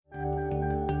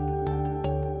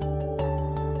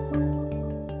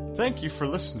Thank you for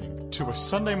listening to a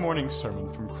Sunday morning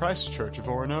sermon from Christ Church of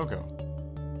Oronogo.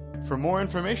 For more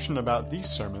information about these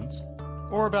sermons,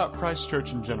 or about Christ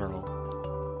Church in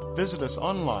general, visit us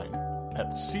online at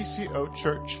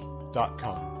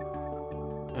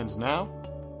ccochurch.com. And now,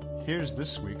 here's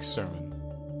this week's sermon.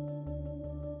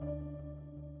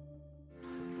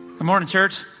 Good morning,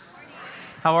 church.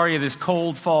 How are you this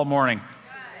cold fall morning?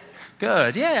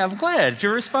 Good. Yeah, I'm glad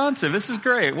you're responsive. This is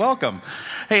great. Welcome.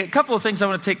 Hey, a couple of things I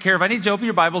want to take care of. I need you to open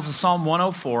your Bibles to Psalm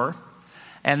 104,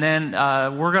 and then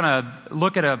we're going to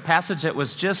look at a passage that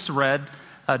was just read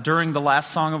during the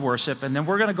last song of worship, and then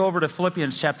we're going to go over to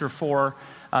Philippians chapter 4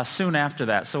 soon after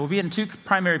that. So we'll be in two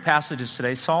primary passages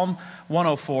today, Psalm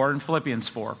 104 and Philippians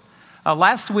 4.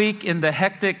 Last week, in the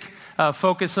hectic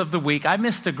focus of the week, I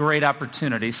missed a great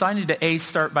opportunity, so I need to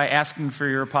start by asking for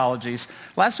your apologies.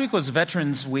 Last week was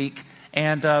Veterans Week,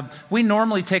 and we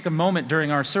normally take a moment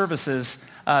during our services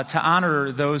to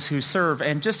honor those who serve,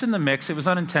 and just in the mix, it was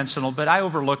unintentional, but I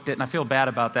overlooked it, and I feel bad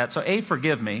about that. So A,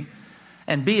 forgive me,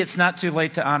 and B, it's not too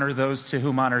late to honor those to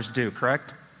whom honors due, correct?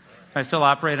 Can I still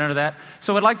operate under that?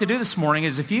 So what I'd like to do this morning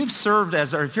is if you've served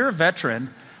or if you're a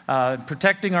veteran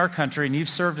protecting our country and you've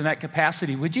served in that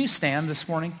capacity, would you stand this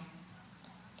morning?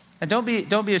 And don't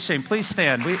be ashamed. Please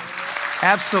stand.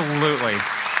 Absolutely.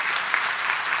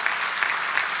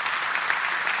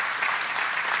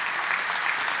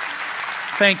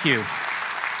 Thank you.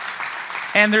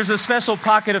 And there's a special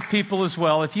pocket of people as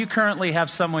well. If you currently have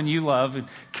someone you love and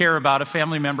care about, a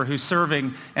family member who's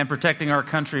serving and protecting our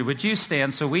country, would you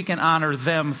stand so we can honor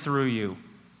them through you?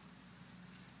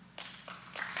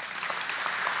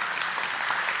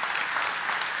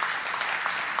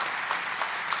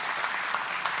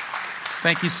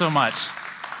 Thank you so much.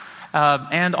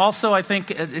 And also, I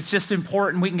think it's just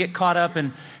important we can get caught up.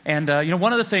 And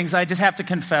one of the things I just have to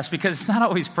confess, because it's not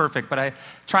always perfect, but I'm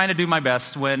trying to do my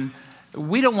best when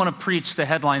we don't want to preach the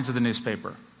headlines of the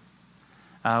newspaper.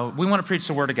 We want to preach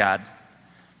the Word of God,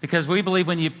 because we believe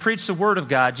when you preach the Word of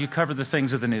God, you cover the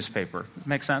things of the newspaper.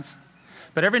 Make sense?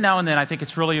 But every now and then, I think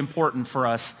it's really important for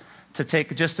us to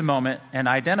take just a moment and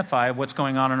identify what's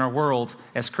going on in our world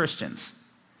as Christians.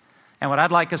 And what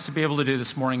I'd like us to be able to do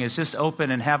this morning is just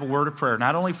open and have a word of prayer,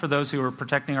 not only for those who are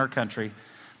protecting our country,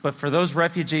 but for those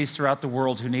refugees throughout the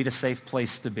world who need a safe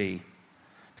place to be.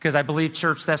 Because I believe,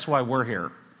 church, that's why we're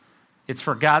here. It's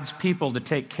for God's people to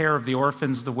take care of the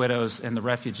orphans, the widows, and the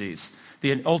refugees.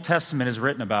 The Old Testament is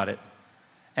written about it.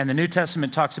 And the New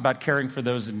Testament talks about caring for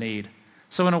those in need.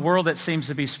 So in a world that seems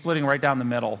to be splitting right down the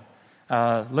middle,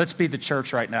 let's be the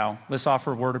church right now. Let's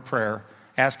offer a word of prayer,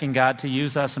 asking God to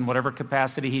use us in whatever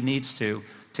capacity he needs to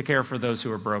care for those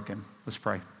who are broken. Let's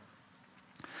pray.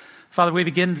 Father, we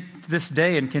begin this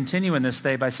day and continue in this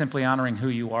day by simply honoring who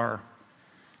you are.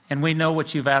 And we know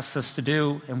what you've asked us to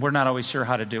do, and we're not always sure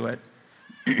how to do it.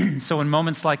 So in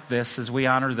moments like this, as we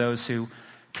honor those who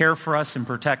care for us and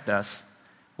protect us,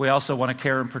 we also want to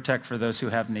care and protect for those who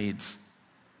have needs.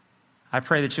 I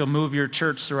pray that you'll move your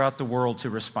church throughout the world to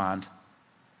respond.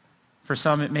 For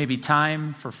some, it may be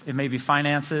time, it may be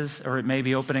finances, or it may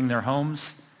be opening their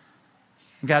homes.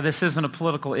 And God, this isn't a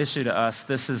political issue to us.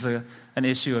 This is an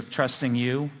issue of trusting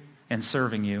you and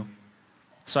serving you.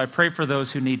 So I pray for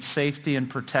those who need safety and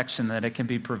protection, that it can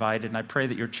be provided. And I pray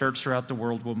that your church throughout the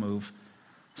world will move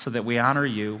so that we honor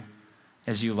you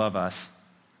as you love us.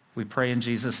 We pray in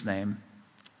Jesus' name.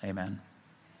 Amen.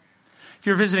 If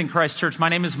you're visiting Christ Church, my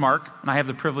name is Mark, and I have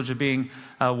the privilege of being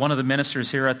one of the ministers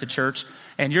here at the church.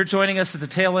 And you're joining us at the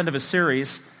tail end of a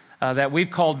series that we've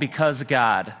called Because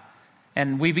God.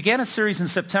 And we began a series in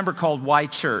September called Why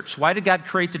Church? Why did God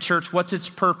create the church? What's its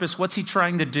purpose? What's he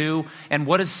trying to do? And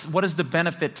what is the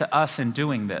benefit to us in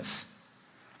doing this?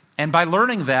 And by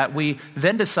learning that, we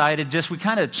then decided, we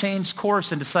kind of changed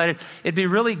course and decided it'd be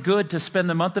really good to spend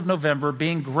the month of November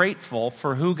being grateful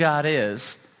for who God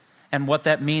is and what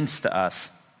that means to us.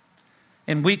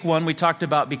 In week 1, we talked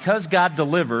about because God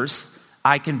delivers,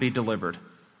 I can be delivered.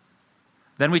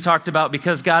 Then we talked about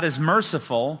because God is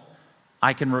merciful,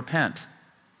 I can repent.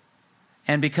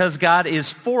 And because God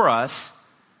is for us,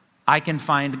 I can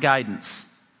find guidance.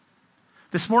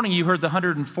 This morning you heard the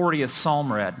 140th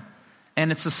Psalm read,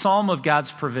 and it's a psalm of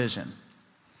God's provision.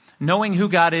 Knowing who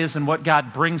God is and what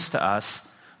God brings to us,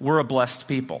 we're a blessed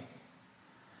people.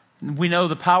 We know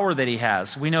the power that he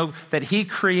has. We know that he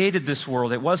created this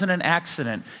world. It wasn't an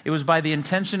accident. It was by the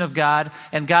intention of God,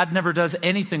 and God never does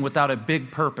anything without a big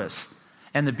purpose.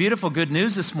 And the beautiful good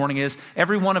news this morning is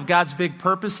every one of God's big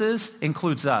purposes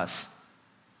includes us.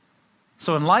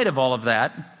 So in light of all of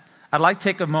that, I'd like to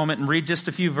take a moment and read just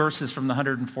a few verses from the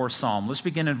 104th Psalm. Let's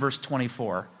begin in verse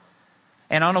 24.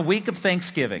 And on a week of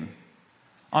Thanksgiving,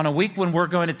 on a week when we're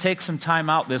going to take some time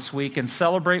out this week and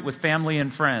celebrate with family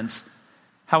and friends,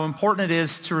 how important it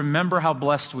is to remember how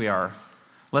blessed we are.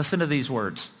 Listen to these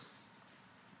words.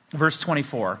 Verse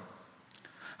 24.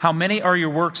 How many are your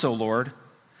works, O Lord?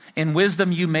 In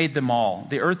wisdom you made them all.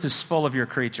 The earth is full of your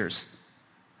creatures.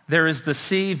 There is the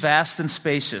sea, vast and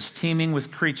spacious, teeming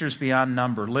with creatures beyond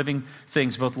number, living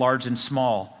things both large and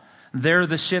small. There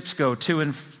the ships go to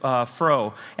and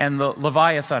fro, and the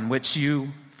Leviathan, which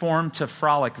you formed to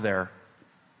frolic there.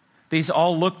 These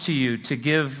all look to you to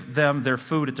give them their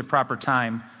food at the proper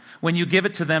time. When you give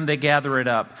it to them, they gather it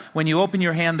up. When you open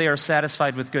your hand, they are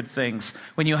satisfied with good things.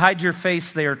 When you hide your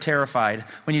face, they are terrified.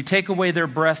 When you take away their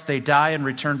breath, they die and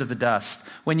return to the dust.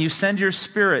 When you send your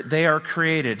spirit, they are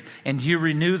created, and you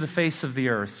renew the face of the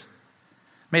earth.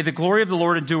 May the glory of the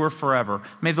Lord endure forever.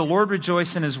 May the Lord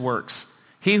rejoice in his works.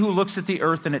 He who looks at the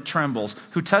earth and it trembles,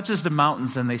 who touches the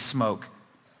mountains and they smoke.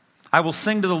 I will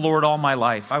sing to the Lord all my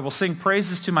life. I will sing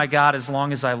praises to my God as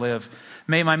long as I live.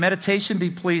 May my meditation be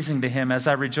pleasing to him as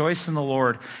I rejoice in the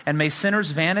Lord. And may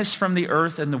sinners vanish from the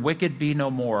earth and the wicked be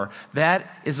no more.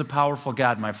 That is a powerful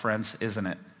God, my friends, isn't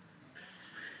it?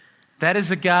 That is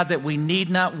a God that we need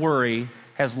not worry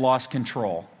has lost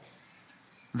control.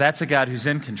 That's a God who's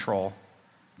in control.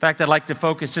 In fact, I'd like to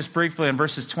focus just briefly on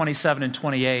verses 27 and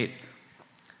 28.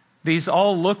 These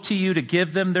all look to you to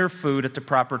give them their food at the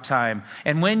proper time.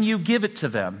 And when you give it to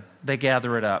them, they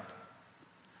gather it up.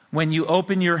 When you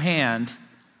open your hand,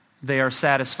 they are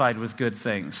satisfied with good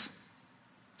things.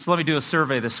 So let me do a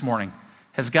survey this morning.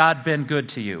 Has God been good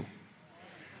to you?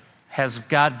 Has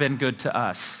God been good to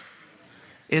us?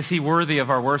 Is he worthy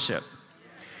of our worship?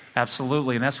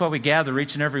 Absolutely. And that's why we gather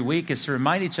each and every week, is to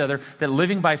remind each other that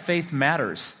living by faith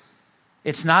matters.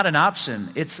 It's not an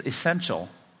option. It's essential.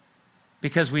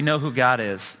 Because we know who God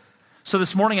is. So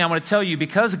this morning I want to tell you,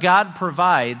 because God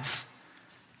provides,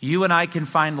 you and I can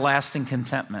find lasting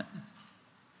contentment.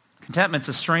 Contentment's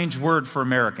a strange word for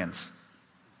Americans.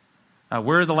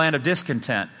 We're the land of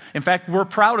discontent. In fact, we're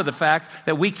proud of the fact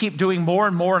that we keep doing more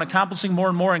and more and accomplishing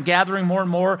more and gathering more and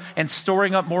more and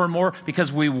storing up more and more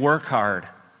because we work hard.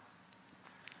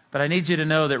 But I need you to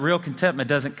know that real contentment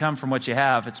doesn't come from what you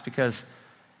have. It's because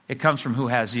it comes from who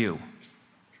has you.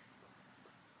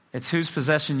 It's whose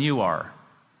possession you are,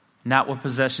 not what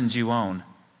possessions you own.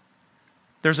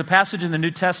 There's a passage in the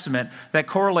New Testament that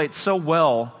correlates so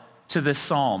well to this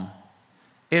psalm.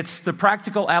 It's the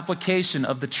practical application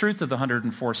of the truth of the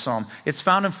 104th Psalm. It's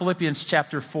found in Philippians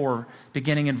chapter 4,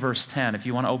 beginning in verse 10, if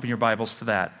you want to open your Bibles to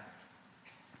that.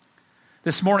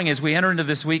 This morning, as we enter into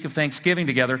this week of Thanksgiving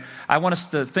together, I want us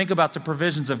to think about the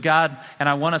provisions of God, and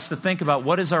I want us to think about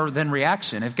what is our then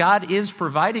reaction. If God is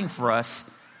providing for us,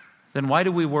 then why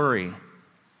do we worry?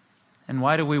 And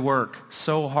why do we work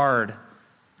so hard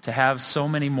to have so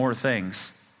many more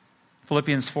things?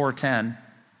 Philippians 4:10.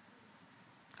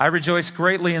 I rejoice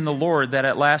greatly in the Lord that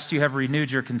at last you have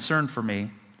renewed your concern for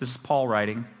me. This is Paul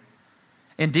writing.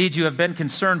 Indeed, you have been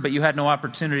concerned, but you had no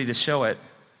opportunity to show it.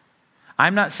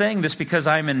 I'm not saying this because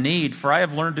I am in need, for I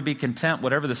have learned to be content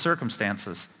whatever the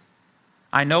circumstances.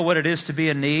 I know what it is to be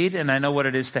in need, and I know what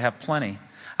it is to have plenty.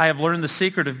 I have learned the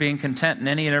secret of being content in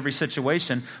any and every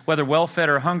situation, whether well-fed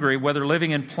or hungry, whether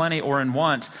living in plenty or in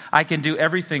want. I can do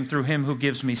everything through him who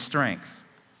gives me strength.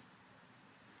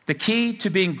 The key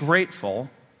to being grateful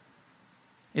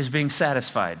is being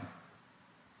satisfied.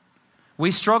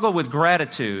 We struggle with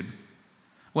gratitude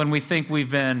when we think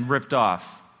we've been ripped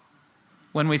off,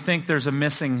 when we think there's a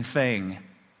missing thing.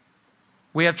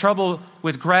 We have trouble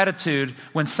with gratitude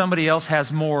when somebody else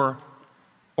has more,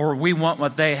 or we want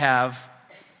what they have,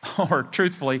 or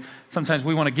truthfully, sometimes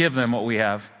we want to give them what we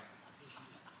have.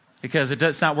 Because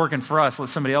it's not working for us, let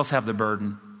somebody else have the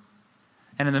burden.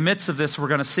 And in the midst of this, we're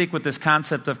going to seek what this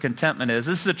concept of contentment is.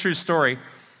 This is a true story.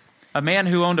 A man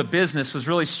who owned a business was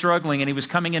really struggling, and he was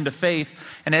coming into faith.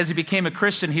 And as he became a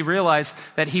Christian, he realized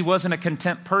that he wasn't a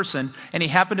content person. And he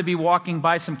happened to be walking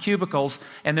by some cubicles,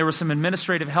 and there was some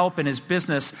administrative help in his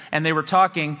business. And they were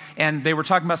talking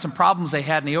about some problems they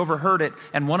had, and he overheard it.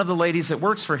 And one of the ladies that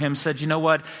works for him said, you know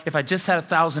what, if I just had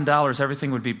 $1,000,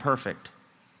 everything would be perfect.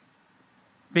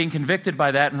 Being convicted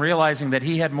by that and realizing that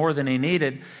he had more than he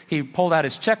needed, he pulled out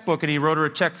his checkbook and he wrote her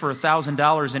a check for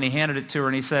 $1,000 and he handed it to her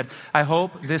and he said, I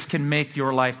hope this can make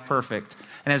your life perfect.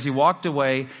 And as he walked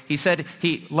away, he said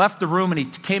he left the room and he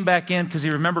came back in because he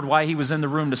remembered why he was in the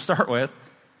room to start with.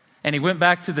 And he went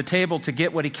back to the table to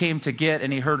get what he came to get,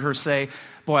 and he heard her say,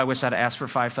 boy, I wish I'd asked for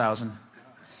 $5,000. And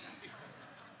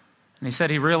he said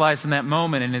he realized in that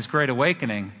moment in his great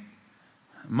awakening,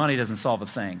 money doesn't solve a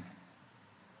thing.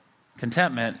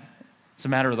 Contentment is a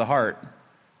matter of the heart.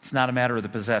 It's not a matter of the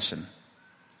possession.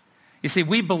 You see,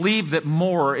 we believe that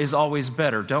more is always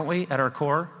better, don't we, at our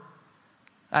core?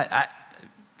 It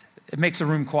makes the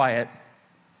room quiet.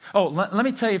 Oh, let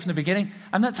me tell you from the beginning,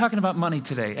 I'm not talking about money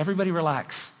today. Everybody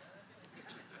relax.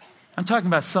 I'm talking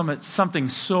about something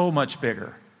so much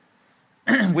bigger.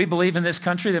 We believe in this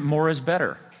country that more is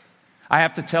better. I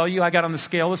have to tell you, I got on the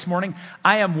scale this morning.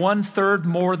 I am 1/3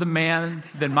 more the man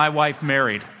than my wife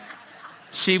married.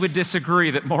 She would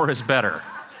disagree that more is better.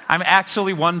 I'm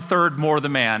actually 1/3 more the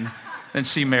man than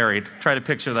she married. Try to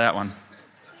picture that one.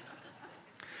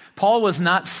 Paul was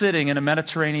not sitting in a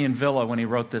Mediterranean villa when he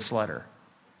wrote this letter.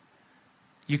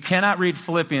 You cannot read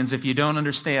Philippians if you don't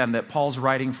understand that Paul's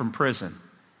writing from prison.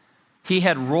 He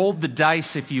had rolled the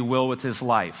dice, if you will, with his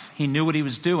life. He knew what he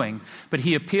was doing, but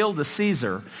he appealed to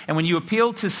Caesar. And when you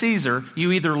appeal to Caesar,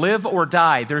 you either live or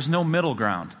die. There's no middle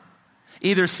ground.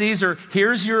 Either Caesar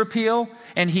hears your appeal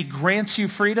and he grants you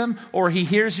freedom, or he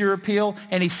hears your appeal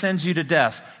and he sends you to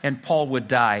death. And Paul would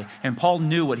die. And Paul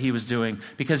knew what he was doing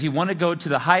because he wanted to go to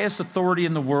the highest authority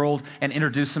in the world and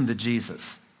introduce him to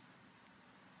Jesus.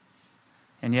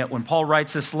 And yet when Paul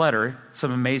writes this letter,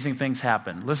 some amazing things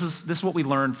happen. This is what we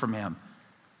learned from him.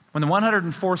 When the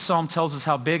 104th Psalm tells us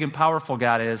how big and powerful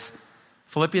God is,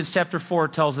 Philippians chapter 4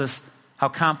 tells us how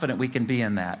confident we can be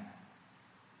in that.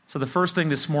 So the first thing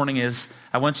this morning is,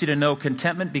 I want you to know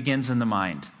contentment begins in the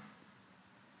mind.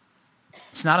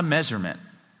 It's not a measurement.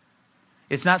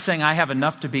 It's not saying I have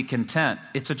enough to be content.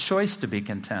 It's a choice to be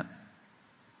content.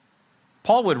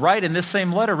 Paul would write in this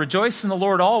same letter, rejoice in the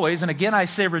Lord always, and again I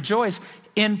say rejoice,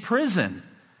 in prison,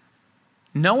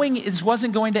 knowing it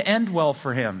wasn't going to end well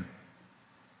for him.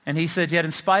 And he said, yet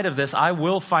in spite of this, I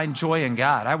will find joy in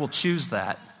God. I will choose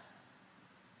that.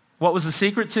 What was the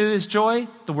secret to his joy?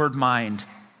 The word mind.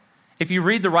 If you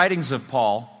read the writings of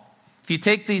Paul, if you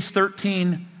take these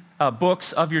 13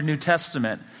 books of your New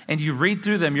Testament and you read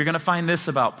through them, you're going to find this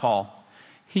about Paul.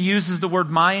 He uses the word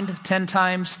mind 10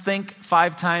 times, think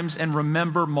 5 times, and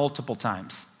remember multiple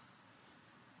times.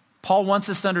 Paul wants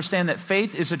us to understand that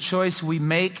faith is a choice we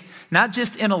make, not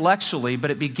just intellectually, but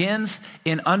it begins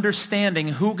in understanding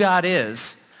who God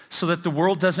is so that the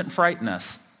world doesn't frighten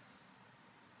us.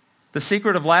 The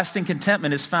secret of lasting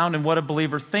contentment is found in what a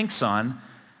believer thinks on,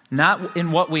 not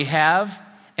in what we have,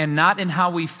 and not in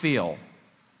how we feel.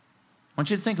 I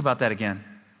want you to think about that again.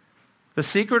 The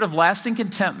secret of lasting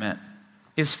contentment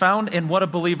is found in what a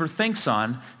believer thinks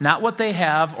on, not what they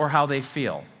have or how they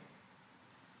feel.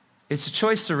 It's a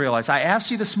choice to realize. I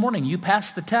asked you this morning, you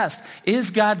passed the test. Is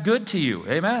God good to you?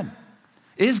 Amen.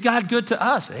 Is God good to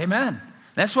us? Amen.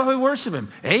 That's why we worship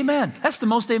him. Amen. That's the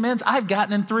most amens I've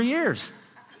gotten in 3 years.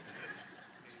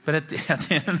 But at the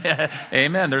end,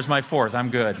 amen, there's my 4th. I'm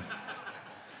good.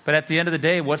 But at the end of the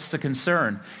day, what's the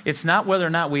concern? It's not whether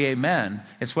or not we amen.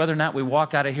 It's whether or not we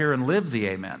walk out of here and live the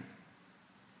amen.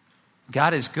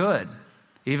 God is good,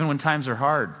 even when times are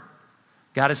hard.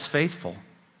 God is faithful.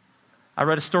 I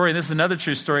read a story, and this is another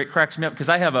true story. It cracks me up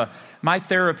because my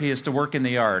therapy is to work in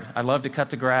the yard. I love to cut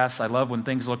the grass. I love when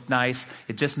things look nice.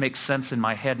 It just makes sense in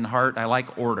my head and heart. I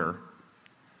like order.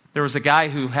 There was a guy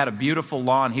who had a beautiful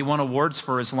lawn. He won awards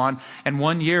for his lawn. And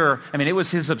one year, it was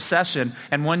his obsession.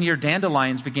 And one year,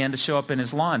 dandelions began to show up in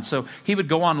his lawn. So he would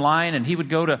go online and he would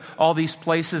go to all these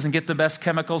places and get the best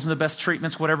chemicals and the best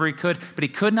treatments, whatever he could. But he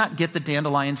could not get the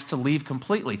dandelions to leave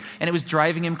completely. And it was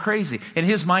driving him crazy. In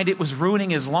his mind, it was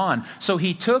ruining his lawn. So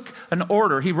he took an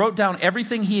order. He wrote down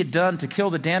everything he had done to kill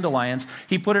the dandelions.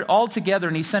 He put it all together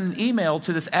and he sent an email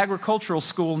to this agricultural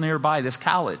school nearby, this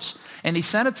college. And he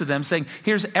sent it to them saying,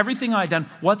 here's everything I've done.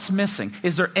 What's missing?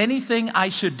 Is there anything I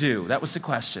should do? That was the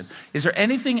question. Is there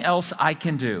anything else I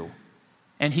can do?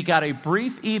 And he got a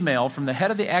brief email from the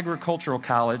head of the agricultural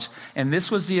college, and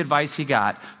this was the advice he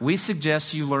got. We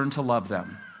suggest you learn to love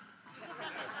them.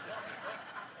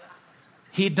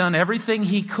 He'd done everything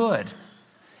he could,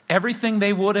 everything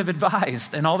they would have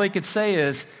advised, and all they could say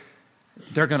is,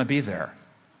 they're going to be there.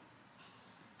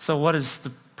 So what is the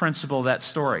principle of that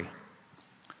story?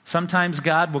 Sometimes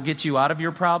God will get you out of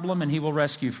your problem and he will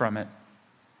rescue you from it.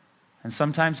 And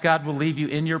sometimes God will leave you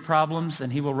in your problems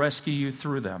and he will rescue you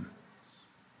through them.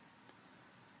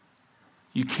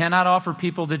 You cannot offer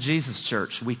people to Jesus,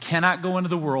 church. We cannot go into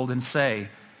the world and say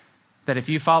that if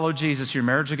you follow Jesus, your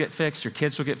marriage will get fixed, your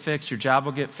kids will get fixed, your job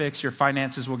will get fixed, your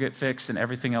finances will get fixed, and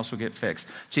everything else will get fixed.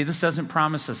 Jesus doesn't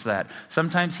promise us that.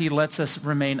 Sometimes he lets us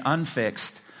remain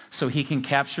unfixed so he can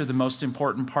capture the most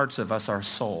important parts of us, our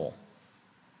soul.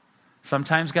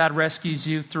 Sometimes God rescues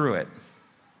you through it.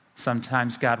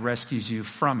 Sometimes God rescues you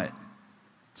from it.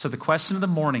 So the question of the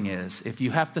morning is, if you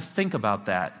have to think about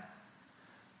that,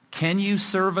 can you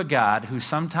serve a God who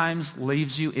sometimes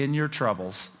leaves you in your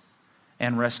troubles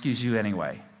and rescues you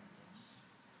anyway?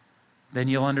 then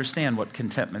you'll understand what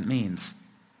contentment means.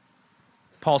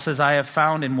 Paul says, I have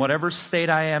found in whatever state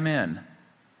I am in,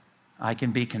 I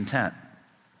can be content.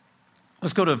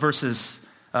 Let's go to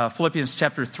Philippians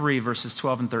chapter 3, verses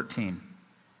 12 and 13.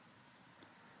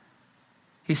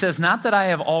 He says, not that I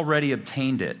have already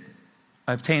obtained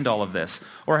all of this,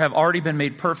 or have already been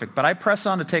made perfect, but I press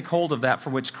on to take hold of that for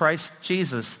which Christ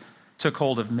Jesus took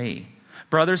hold of me.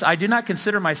 Brothers, I do not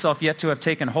consider myself yet to have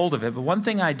taken hold of it, but one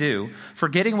thing I do,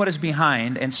 forgetting what is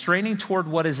behind and straining toward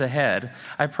what is ahead,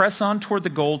 I press on toward the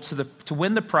goal to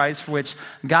win the prize for which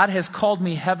God has called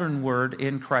me heavenward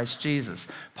in Christ Jesus.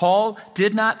 Paul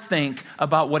did not think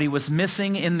about what he was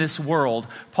missing in this world.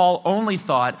 Paul only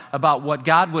thought about what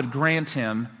God would grant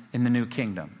him in the new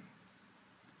kingdom.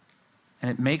 And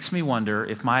it makes me wonder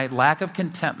if my lack of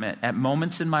contentment at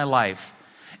moments in my life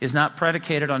is not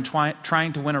predicated on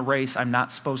trying to win a race I'm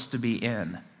not supposed to be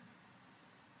in,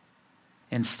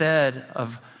 instead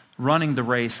of running the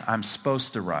race I'm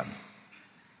supposed to run.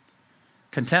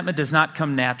 Contentment does not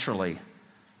come naturally.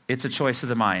 It's a choice of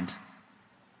the mind.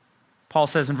 Paul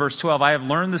says in verse 12, I have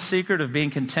learned the secret of being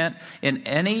content in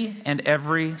any and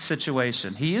every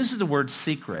situation. He uses the word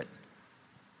secret.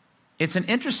 It's an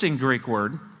interesting Greek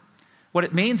word. What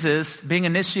it means is being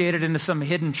initiated into some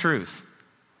hidden truth.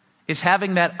 Is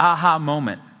having that aha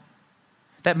moment.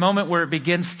 That moment where it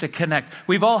begins to connect.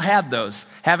 We've all had those,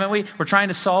 haven't we? We're trying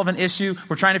to solve an issue.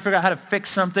 We're trying to figure out how to fix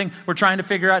something. We're trying to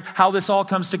figure out how this all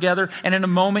comes together. And in a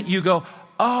moment you go,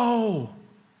 oh,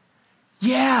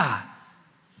 yeah.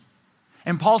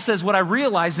 And Paul says what I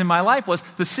realized in my life was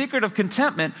the secret of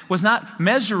contentment was not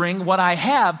measuring what I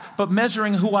have, but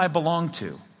measuring who I belong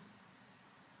to.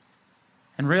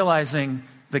 And realizing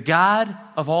the God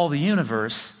of all the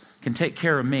universe can take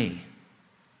care of me.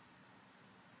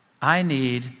 I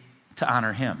need to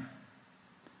honor him.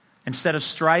 Instead of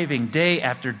striving day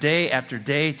after day after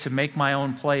day to make my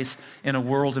own place in a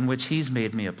world in which he's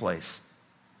made me a place.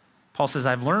 Paul says,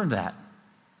 I've learned that.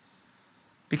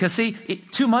 Because see,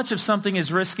 too much of something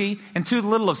is risky and too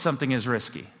little of something is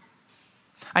risky.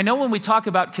 I know when we talk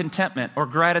about contentment or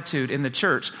gratitude in the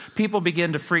church, people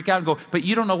begin to freak out and go, but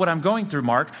you don't know what I'm going through,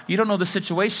 Mark. You don't know the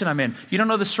situation I'm in. You don't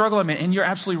know the struggle I'm in. And you're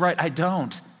absolutely right, I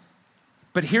don't.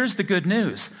 But here's the good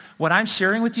news. What I'm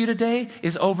sharing with you today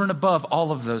is over and above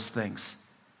all of those things.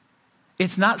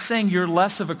 It's not saying you're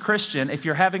less of a Christian if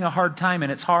you're having a hard time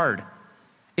and it's hard.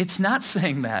 It's not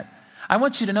saying that. I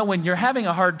want you to know when you're having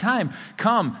a hard time,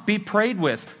 come, be prayed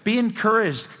with, be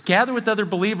encouraged, gather with other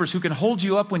believers who can hold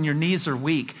you up when your knees are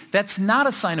weak. That's not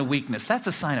a sign of weakness. That's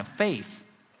a sign of faith.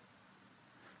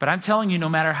 But I'm telling you, no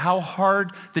matter how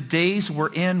hard the days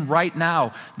we're in right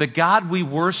now, the God we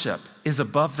worship is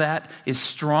above that, is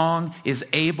strong, is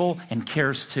able, and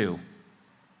cares too.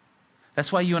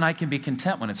 That's why you and I can be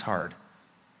content when it's hard.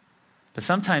 But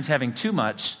sometimes having too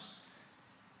much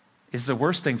is the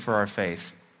worst thing for our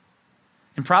faith.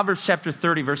 In Proverbs chapter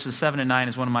 30, verses 7 and 9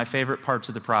 is one of my favorite parts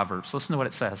of the Proverbs. Listen to what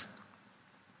it says.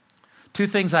 2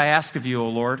 things I ask of you, O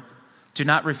Lord. Do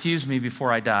not refuse me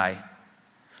before I die.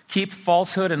 Keep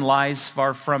falsehood and lies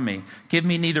far from me. Give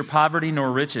me neither poverty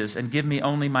nor riches, and give me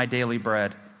only my daily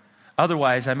bread.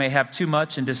 Otherwise, I may have too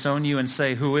much and disown you and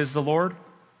say, who is the Lord?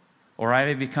 Or I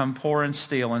may become poor and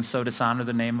steal and so dishonor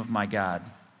the name of my God.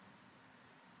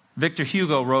 Victor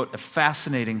Hugo wrote a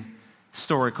fascinating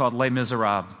story called Les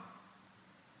Miserables.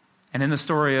 And in the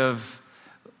story of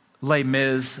Les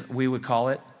Mis, we would call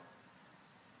it,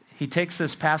 he takes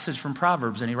this passage from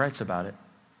Proverbs and he writes about it.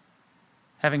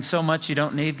 Having so much you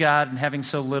don't need God, and having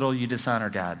so little you dishonor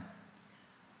God.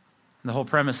 And the whole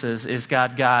premise is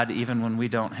God God even when we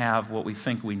don't have what we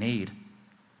think we need?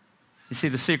 You see,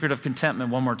 the secret of contentment,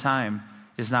 one more time,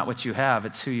 is not what you have,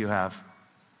 it's who you have.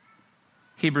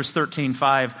 Hebrews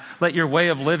 13:5, let your way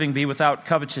of living be without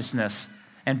covetousness,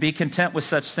 and be content with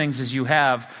such things as you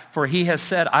have, for he has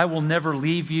said, I will never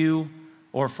leave you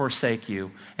or forsake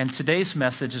you. And today's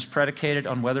message is predicated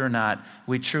on whether or not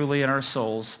we truly in our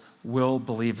souls will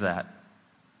believe that.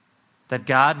 That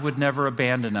God would never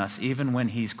abandon us even when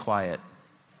he's quiet.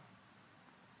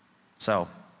 So,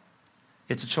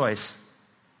 it's a choice.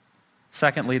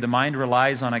 Secondly, the mind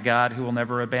relies on a God who will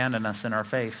never abandon us in our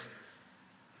faith.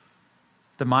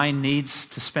 The mind needs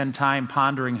to spend time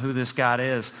pondering who this God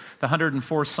is. The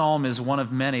 104th Psalm is one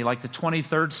of many, like the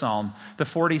 23rd Psalm, the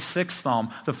 46th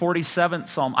Psalm, the 47th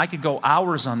Psalm. I could go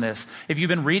hours on this. If you've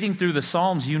been reading through the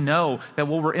Psalms, you know that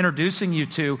what we're introducing you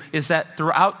to is that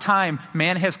throughout time,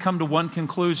 man has come to one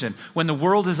conclusion. When the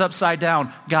world is upside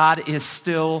down, God is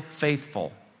still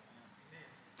faithful.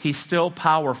 He's still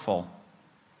powerful.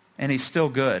 And he's still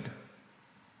good.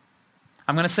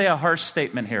 I'm going to say a harsh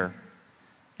statement here.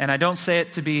 And I don't say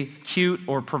it to be cute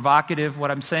or provocative.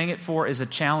 What I'm saying it for is a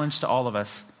challenge to all of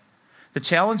us. The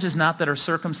challenge is not that our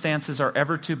circumstances are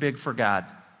ever too big for God.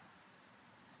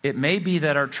 It may be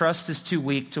that our trust is too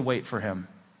weak to wait for him.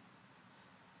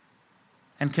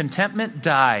 And contentment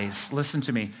dies. Listen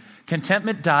to me.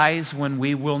 Contentment dies when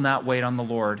we will not wait on the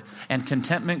Lord. And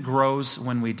contentment grows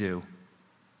when we do.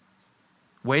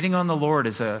 Waiting on the Lord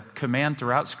is a command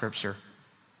throughout Scripture.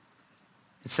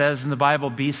 It says in the Bible,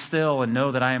 be still and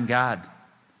know that I am God.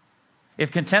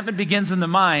 If contentment begins in the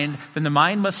mind, then the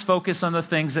mind must focus on the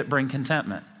things that bring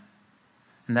contentment.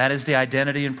 And that is the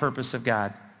identity and purpose of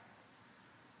God.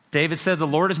 David said, the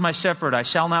Lord is my shepherd, I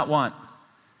shall not want.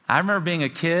 I remember being a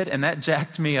kid, and that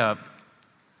jacked me up.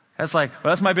 That's like,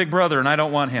 well, that's my big brother, and I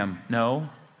don't want him. No.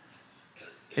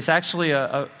 It's actually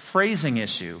a phrasing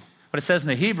issue. What it says in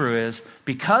the Hebrew is,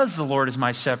 because the Lord is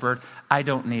my shepherd, I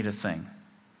don't need a thing.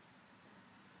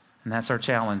 And that's our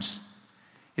challenge.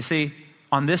 You see,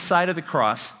 on this side of the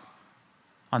cross,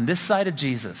 on this side of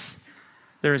Jesus,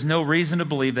 there is no reason to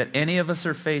believe that any of us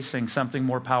are facing something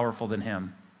more powerful than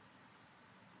him.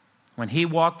 When he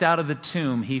walked out of the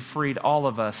tomb, he freed all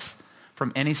of us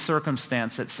from any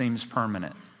circumstance that seems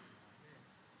permanent.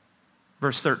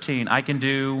 Verse 13, I can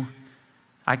do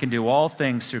all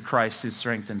things through Christ who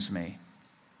strengthens me.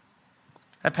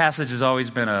 That passage has always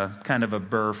been a kind of a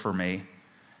burr for me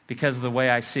because of the way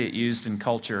I see it used in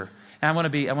culture. And I want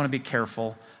to be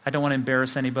careful. I don't want to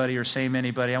embarrass anybody or shame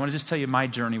anybody. I want to just tell you my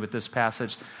journey with this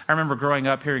passage. I remember growing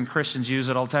up hearing Christians use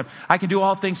it all the time. I can do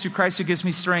all things through Christ who gives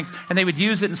me strength. And they would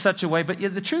use it in such a way. But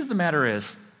the truth of the matter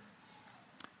is,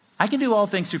 I can do all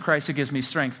things through Christ who gives me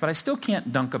strength, but I still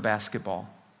can't dunk a basketball.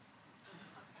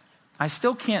 I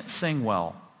still can't sing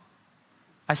well.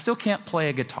 I still can't play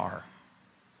a guitar.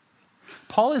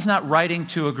 Paul is not writing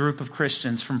to a group of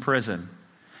Christians from prison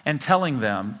and telling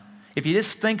them, if you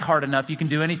just think hard enough, you can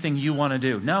do anything you want to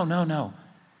do. No.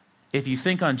 If you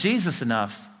think on Jesus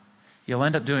enough, you'll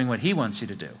end up doing what he wants you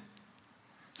to do.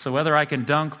 So whether I can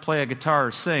dunk, play a guitar,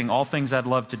 or sing, all things I'd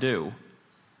love to do,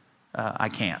 I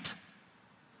can't.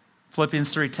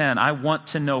 Philippians 3:10, I want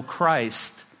to know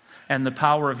Christ and the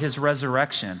power of his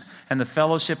resurrection and the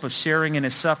fellowship of sharing in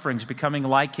his sufferings, becoming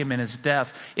like him in his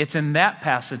death. It's in that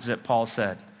passage that Paul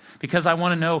said, because I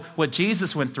want to know what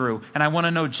Jesus went through, and I want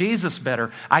to know Jesus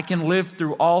better. I can live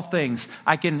through all things.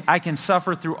 I can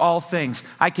suffer through all things.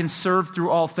 I can serve through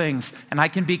all things, and I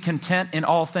can be content in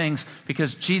all things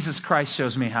because Jesus Christ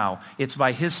shows me how. It's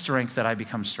by his strength that I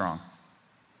become strong.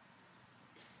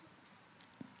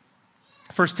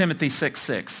 1 Timothy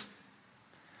 6:6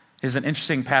 is an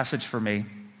interesting passage for me.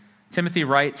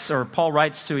 Paul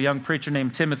writes to a young preacher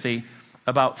named Timothy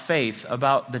about faith,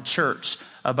 about the church,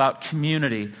 about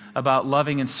community, about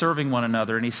loving and serving one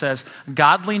another. And he says,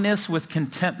 godliness with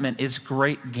contentment is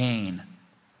great gain.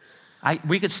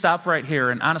 We could stop right here,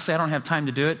 and honestly, I don't have time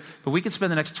to do it, but we could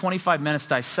spend the next 25 minutes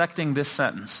dissecting this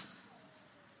sentence.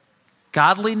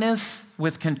 Godliness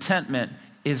with contentment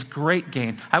is great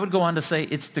gain. I would go on to say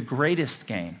it's the greatest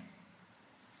gain.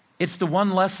 It's the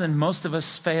one lesson most of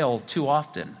us fail too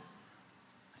often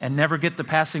and never get the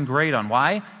passing grade on.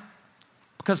 Why?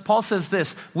 Because Paul says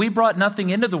this, we brought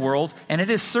nothing into the world, and it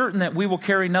is certain that we will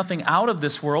carry nothing out of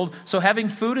this world. So having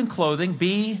food and clothing,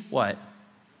 be what?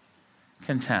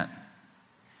 Content.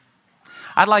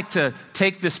 I'd like to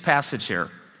take this passage here,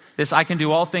 this I can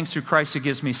do all things through Christ who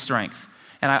gives me strength.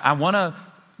 And I want to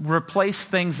replace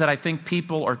things that I think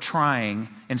people are trying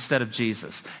instead of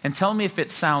Jesus. And tell me if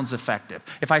it sounds effective.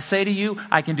 If I say to you,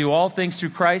 I can do all things through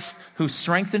Christ who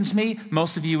strengthens me,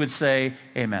 most of you would say,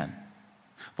 amen.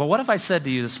 Well, what if I said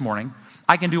to you this morning,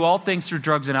 I can do all things through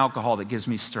drugs and alcohol that gives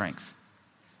me strength?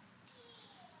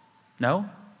 No?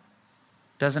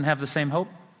 Doesn't have the same hope?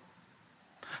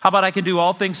 How about I can do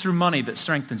all things through money that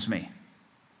strengthens me?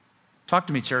 Talk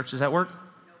to me, church. Does that work?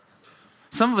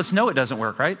 Some of us know it doesn't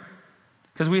work, right?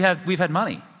 Because we've had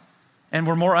money, and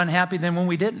we're more unhappy than when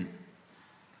we didn't.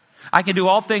 I can do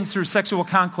all things through sexual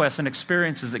conquest and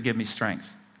experiences that give me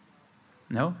strength.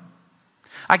 No?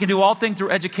 I can do all things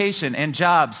through education and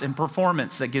jobs and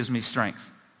performance that gives me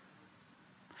strength.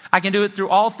 I can do it through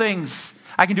all things.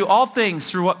 I can do all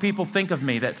things through what people think of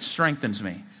me that strengthens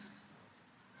me.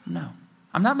 No.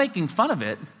 I'm not making fun of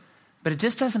it, but it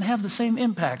just doesn't have the same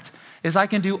impact as I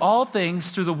can do all things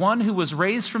through the one who was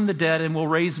raised from the dead and will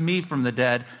raise me from the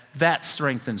dead. That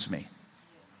strengthens me.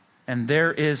 And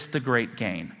there is the great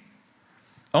gain.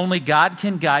 Only God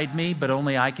can guide me, but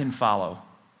only I can follow.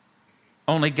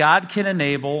 Only God can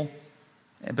enable,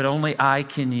 but only I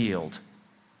can yield.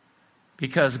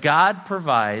 Because God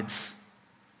provides,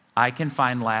 I can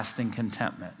find lasting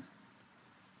contentment,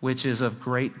 which is of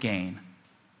great gain.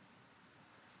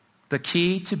 The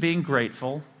key to being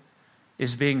grateful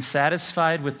is being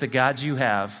satisfied with the God you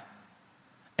have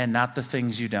and not the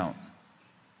things you don't.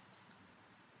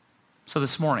 So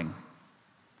this morning,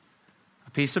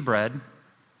 a piece of bread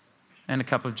and a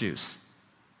cup of juice.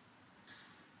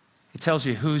 It tells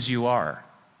you whose you are,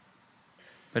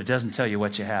 but it doesn't tell you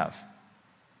what you have.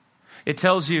 It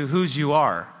tells you whose you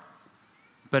are,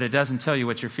 but it doesn't tell you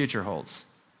what your future holds.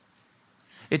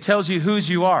 It tells you whose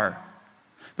you are,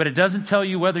 but it doesn't tell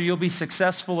you whether you'll be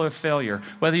successful or failure,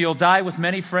 whether you'll die with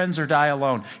many friends or die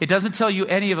alone. It doesn't tell you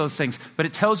any of those things, but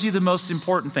it tells you the most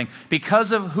important thing.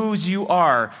 Because of whose you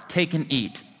are, take and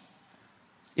eat.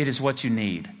 It is what you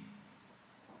need.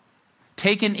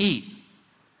 Take and eat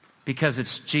because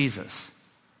it's Jesus.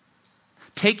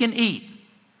 Take and eat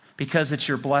because it's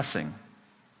your blessing.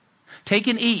 Take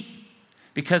and eat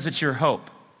because it's your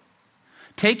hope.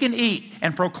 Take and eat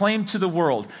and proclaim to the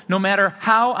world, no matter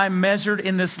how I'm measured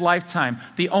in this lifetime,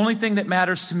 the only thing that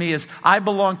matters to me is I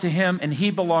belong to him and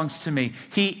he belongs to me.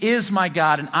 He is my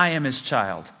God and I am his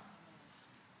child.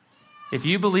 If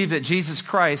you believe that Jesus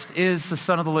Christ is the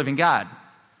Son of the living God,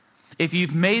 if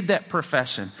you've made that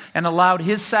profession and allowed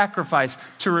his sacrifice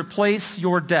to replace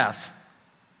your death,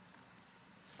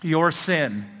 your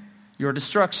sin, your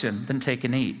destruction, then take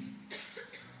and eat.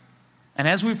 And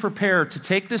as we prepare to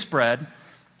take this bread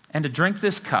and to drink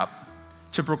this cup,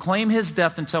 to proclaim his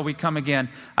death until we come again,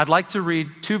 I'd like to read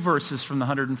 2 verses from the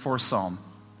 104th Psalm,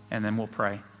 and then we'll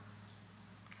pray.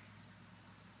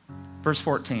 Verse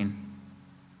 14.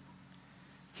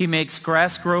 He makes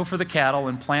grass grow for the cattle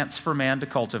and plants for man to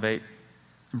cultivate,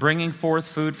 bringing forth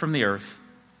food from the earth,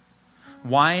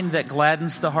 wine that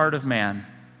gladdens the heart of man,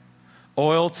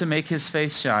 oil to make his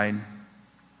face shine,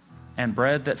 and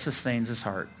bread that sustains his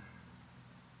heart.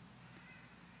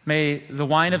 May the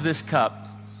wine of this cup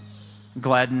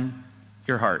gladden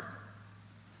your heart.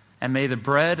 And may the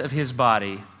bread of his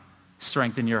body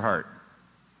strengthen your heart.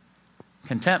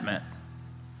 Contentment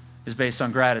is based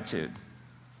on gratitude.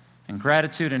 And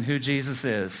gratitude in who Jesus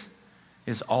is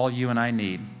all you and I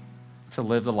need to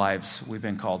live the lives we've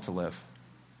been called to live.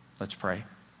 Let's pray.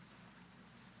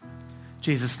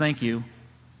 Jesus, thank you.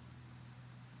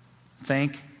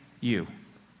 Thank you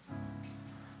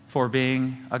for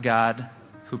being a God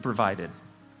who provided.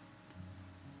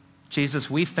 Jesus,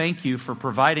 we thank you for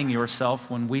providing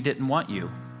yourself when we didn't want you.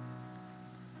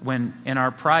 When in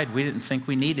our pride we didn't think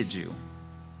we needed you.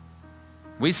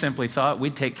 We simply thought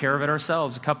we'd take care of it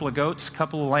ourselves. A couple of goats, a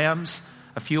couple of lambs,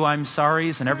 a few I'm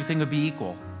sorries, and everything would be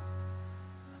equal.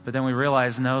 But then we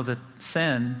realized, no, that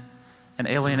sin and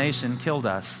alienation killed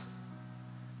us.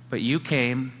 But you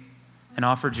came and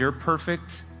offered your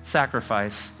perfect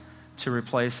sacrifice to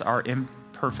replace our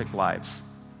imperfect lives.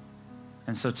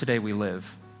 And so today we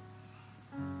live.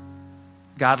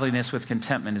 Godliness with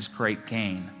contentment is great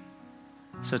gain.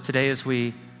 So today as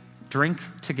we drink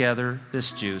together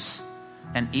this juice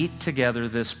and eat together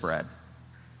this bread,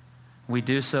 we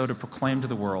do so to proclaim to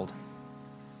the world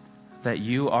that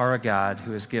you are a God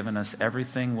who has given us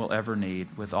everything we'll ever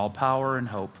need. With all power and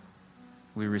hope,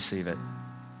 we receive it.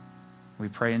 We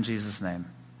pray in Jesus' name.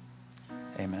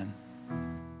 Amen.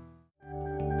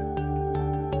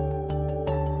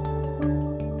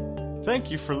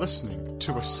 Thank you for listening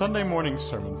to a Sunday morning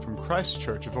sermon from Christ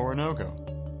Church of Oronogo.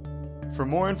 For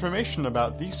more information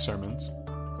about these sermons,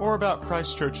 or about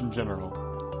Christ Church in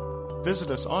general,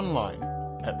 visit us online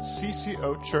at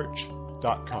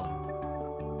ccochurch.com.